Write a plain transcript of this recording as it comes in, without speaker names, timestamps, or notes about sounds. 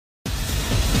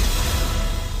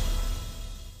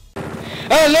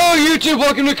Hello YouTube,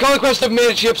 welcome to Conquest of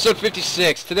Medici, episode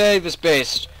 56. Today, this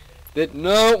base.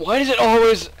 Why does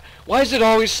it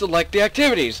always select the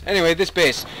activities? Anyway, this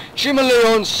base. Cima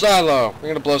Leon silo. We're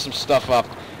gonna blow some stuff up.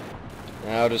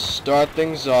 Now to start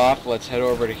things off, let's head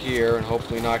over to here and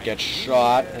hopefully not get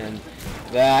shot. And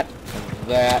that, and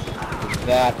that, and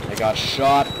that. I got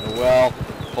shot, well,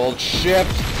 hold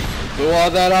shift. Do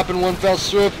all that up in one fell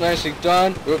swoop. Nicely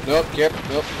done. Oop, nope, Kip.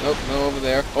 Nope, no, over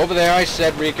there. Over there, I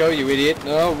said, Rico, you idiot.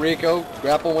 No, Rico,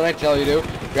 grapple when I tell you to.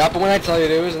 Grapple when I tell you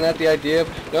to. Isn't that the idea?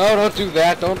 No, don't do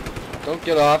that. Don't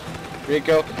get off.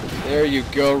 Rico, there you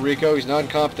go, Rico. He's not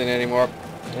incompetent anymore.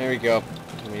 There we go.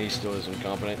 I mean, he still is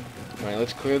incompetent. Alright,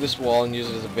 let's clear this wall and use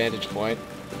it as a vantage point.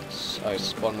 I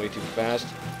spun way too fast.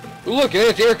 Ooh, look, an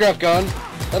anti-aircraft gun.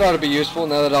 That ought to be useful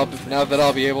now that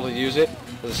I'll be able to use it.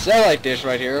 There's a satellite dish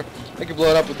right here. I can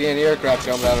blow it up with the anti-aircraft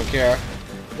gun, but I don't care.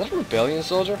 Is that a rebellion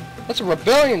soldier? That's a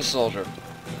rebellion soldier!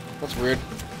 That's weird.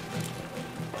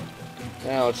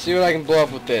 Now, let's see what I can blow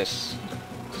up with this.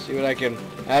 Let's see what I can...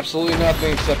 Absolutely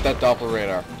nothing except that Doppler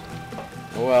radar.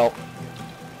 Oh well.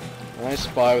 I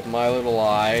spy with my little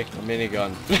eye a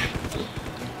minigun.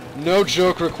 No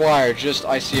joke required, just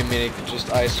I spy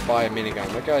a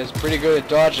minigun. That guy is pretty good at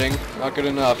dodging, not good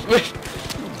enough.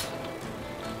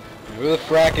 Who the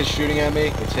frack is shooting at me?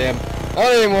 It's him.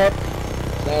 Not anymore.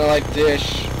 Satellite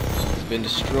dish has been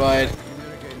destroyed.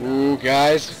 Ooh,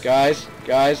 guys. Tank.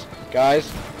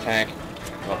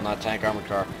 Well, not tank, armored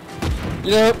car.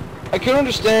 You know, I could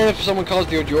understand if someone calls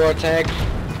the Odior a tank,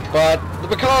 but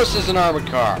the Bacallus is an armored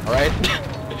car, alright?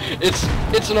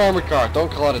 it's an armored car.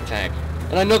 Don't call it a tank.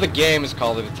 And I know the game has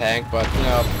called it a tank, but, you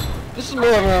know, this is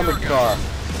more of an armored car.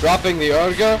 Dropping the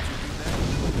Urga.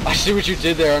 I see what you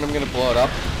did there, and I'm gonna blow it up.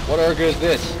 What Urga is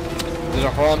this? Is it a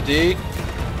Hrom D?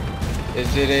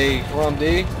 Is it a Hrom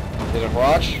D? Is it a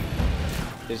Hrach?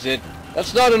 Is it...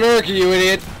 That's not an Urga, you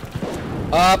idiot!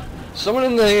 Someone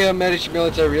in the Medici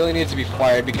military really needs to be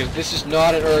fired because this is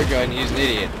not an Urga and he's an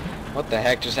idiot. What the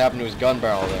heck just happened to his gun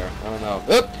barrel there? I don't know.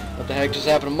 Oop! What the heck just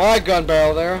happened to my gun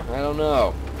barrel there? I don't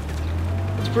know.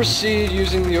 Let's proceed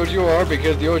using the Odior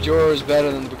because the Odior is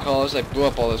better than the Bacallus. I blew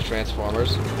up all those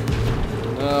transformers.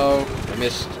 No, I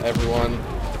missed everyone.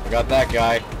 I got that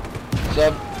guy.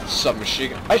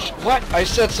 Submachine gun. What? I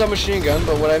said submachine gun,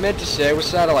 but what I meant to say was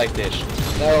satellite dish.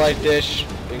 Satellite dish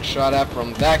being shot at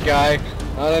from that guy.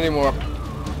 Not anymore.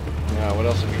 Now, what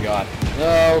else have we got?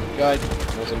 No, God,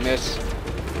 that was a miss.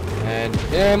 And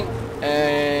him,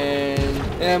 and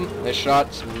him. Nice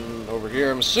shots over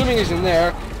here. I'm assuming he's in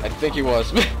there. I think he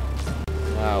was.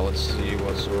 Now, let's see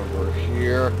what's over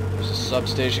here. There's a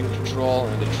substation control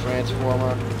and a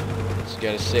transformer. Let's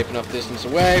get a safe enough distance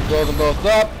away. Blow them both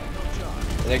up.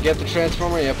 Did I get the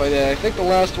transformer? Yep, I did. I think the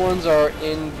last ones are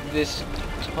in this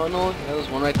tunnel. Yeah, there's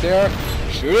one right there.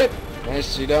 Shoot it.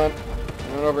 Nicely done.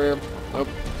 Right over here. Nope.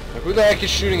 Now, who the heck is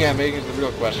shooting at me is the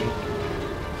real question.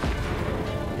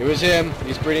 It was him.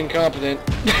 He's pretty incompetent.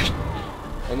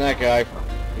 And that guy.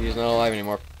 He's not alive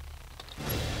anymore.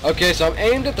 Okay, so I'm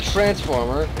aimed at the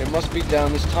transformer. It must be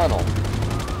down this tunnel.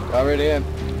 Got rid of him.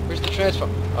 Where's the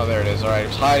transformer? Oh, there it is. Alright, it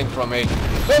was hiding from me.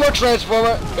 No more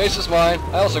transformer! Base is mine.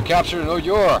 I also captured an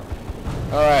Odior.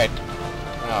 Alright.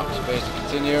 Now, space to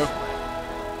continue.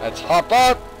 Let's hop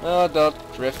out. Oh, don't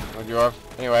drift. Odior.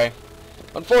 Anyway.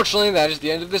 Unfortunately, that is the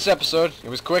end of this episode. It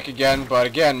was quick again, but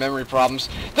again, memory problems.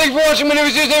 Thank you for watching. My name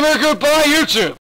is Goodbye, YouTube!